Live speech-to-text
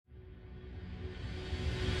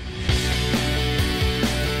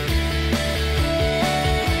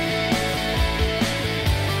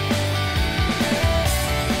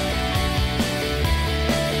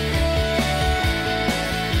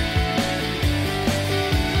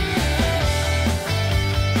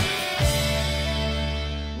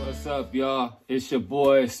up, y'all? It's your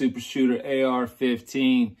boy, Super Shooter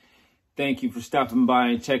AR-15. Thank you for stopping by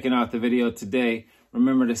and checking out the video today.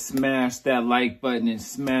 Remember to smash that like button and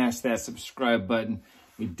smash that subscribe button.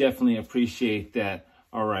 We definitely appreciate that.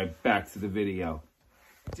 All right, back to the video.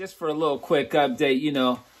 Just for a little quick update, you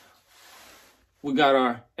know, we got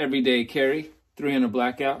our everyday carry, 300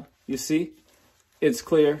 blackout. You see, it's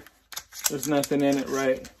clear. There's nothing in it,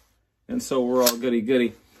 right? And so we're all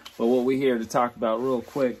goody-goody. But what we're here to talk about real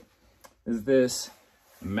quick is this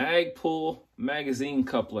Magpul magazine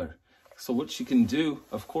coupler. So what you can do,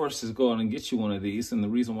 of course, is go out and get you one of these. And the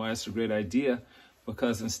reason why it's a great idea,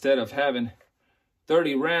 because instead of having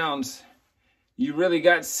 30 rounds, you really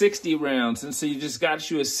got 60 rounds. And so you just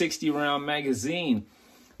got you a 60-round magazine.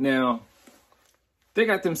 Now, they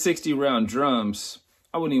got them 60-round drums.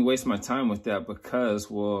 I wouldn't even waste my time with that because,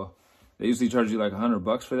 well, they usually charge you like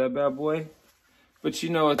 $100 for that bad boy. But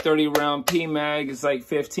you know, a 30-round P-Mag is like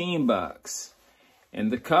 15 bucks.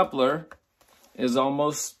 And the coupler is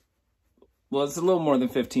almost, well, it's a little more than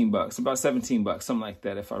 15 bucks, about 17 bucks, something like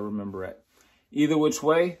that, if I remember right. Either which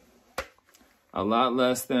way, a lot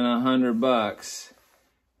less than 100 bucks,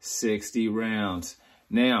 60 rounds.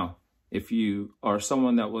 Now, if you are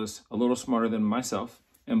someone that was a little smarter than myself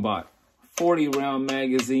and bought 40-round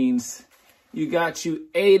magazines, you got you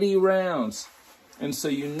 80 rounds. And so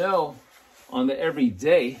you know, on the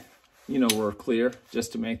everyday, you know, we're clear,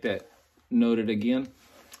 just to make that noted again.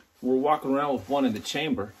 We're walking around with one in the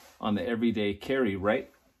chamber on the everyday carry, right?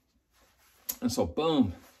 And so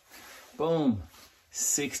boom, boom,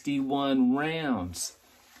 61 rounds.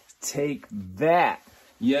 Take that.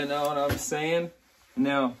 You know what I'm saying?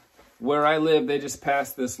 Now, where I live, they just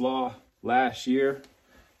passed this law last year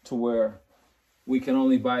to where we can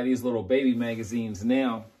only buy these little baby magazines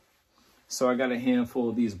now. So I got a handful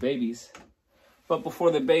of these babies. But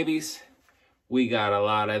before the babies, we got a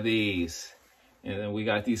lot of these. And then we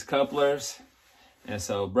got these couplers. And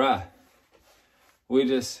so, bruh,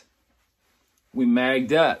 we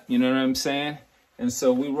magged up, you know what I'm saying? And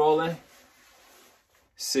so we rolling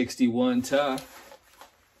 61 tough,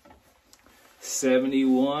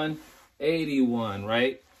 71, 81,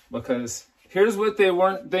 right? Because here's what they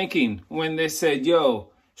weren't thinking when they said, yo,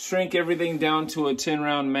 shrink everything down to a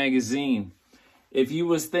 10-round magazine. If you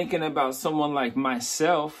was thinking about someone like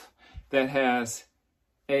myself that has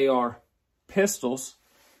AR pistols,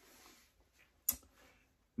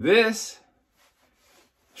 this,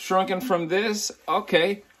 shrunken from this,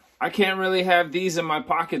 okay, I can't really have these in my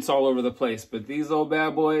pockets all over the place, but these old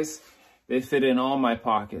bad boys, they fit in all my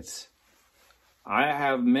pockets. I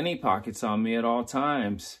have many pockets on me at all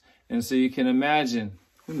times. And so you can imagine,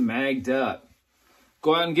 we're magged up.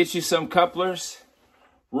 Go out and get you some couplers,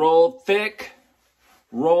 roll thick,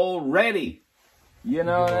 roll ready. You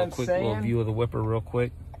know what I'm saying? Quick little view of the whipper real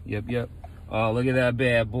quick. Yep. Oh, look at that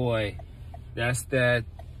bad boy. That's that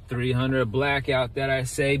 300 blackout that I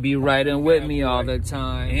say be riding with me all the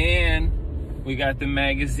time. And we got the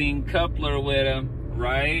magazine coupler with him,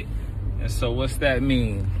 right? And so what's that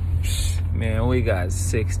mean? Man, we got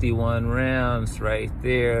 61 rounds right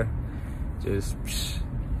there. Just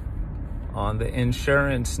on the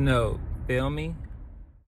insurance note. Feel me?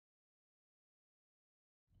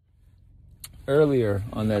 Earlier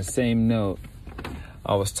on that same note,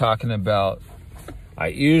 I was talking about I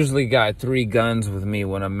usually got 3 guns with me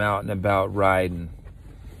when I'm out and about riding.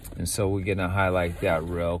 And so we're gonna highlight that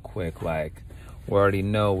real quick. Like, we already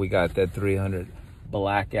know we got that 300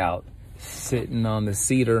 blackout sitting on the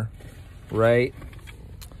cedar, right?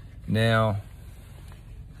 Now,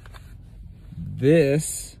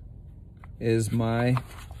 this is my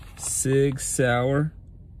Sig Sauer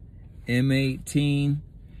M18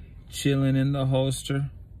 chilling in the holster.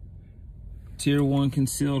 Tier 1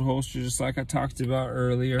 concealed holster, just like I talked about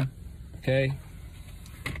earlier, okay?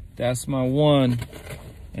 That's my one.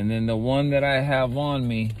 And then the one that I have on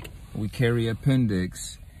me, we carry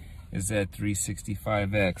appendix, is that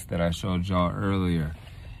 365X that I showed y'all earlier.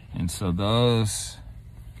 And so those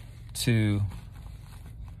two,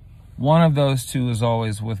 one of those two is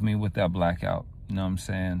always with me with that blackout. You know what I'm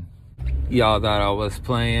saying? Y'all thought I was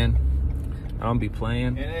playing. I don't be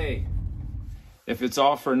playing. And hey, if it's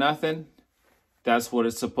all for nothing, that's what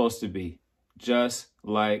it's supposed to be. Just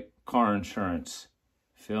like car insurance.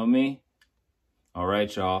 Feel me? All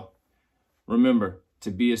right, y'all. Remember, to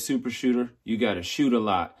be a super shooter, you got to shoot a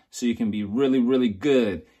lot so you can be really, really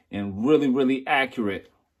good and really, really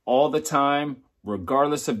accurate all the time,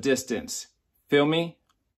 regardless of distance. Feel me?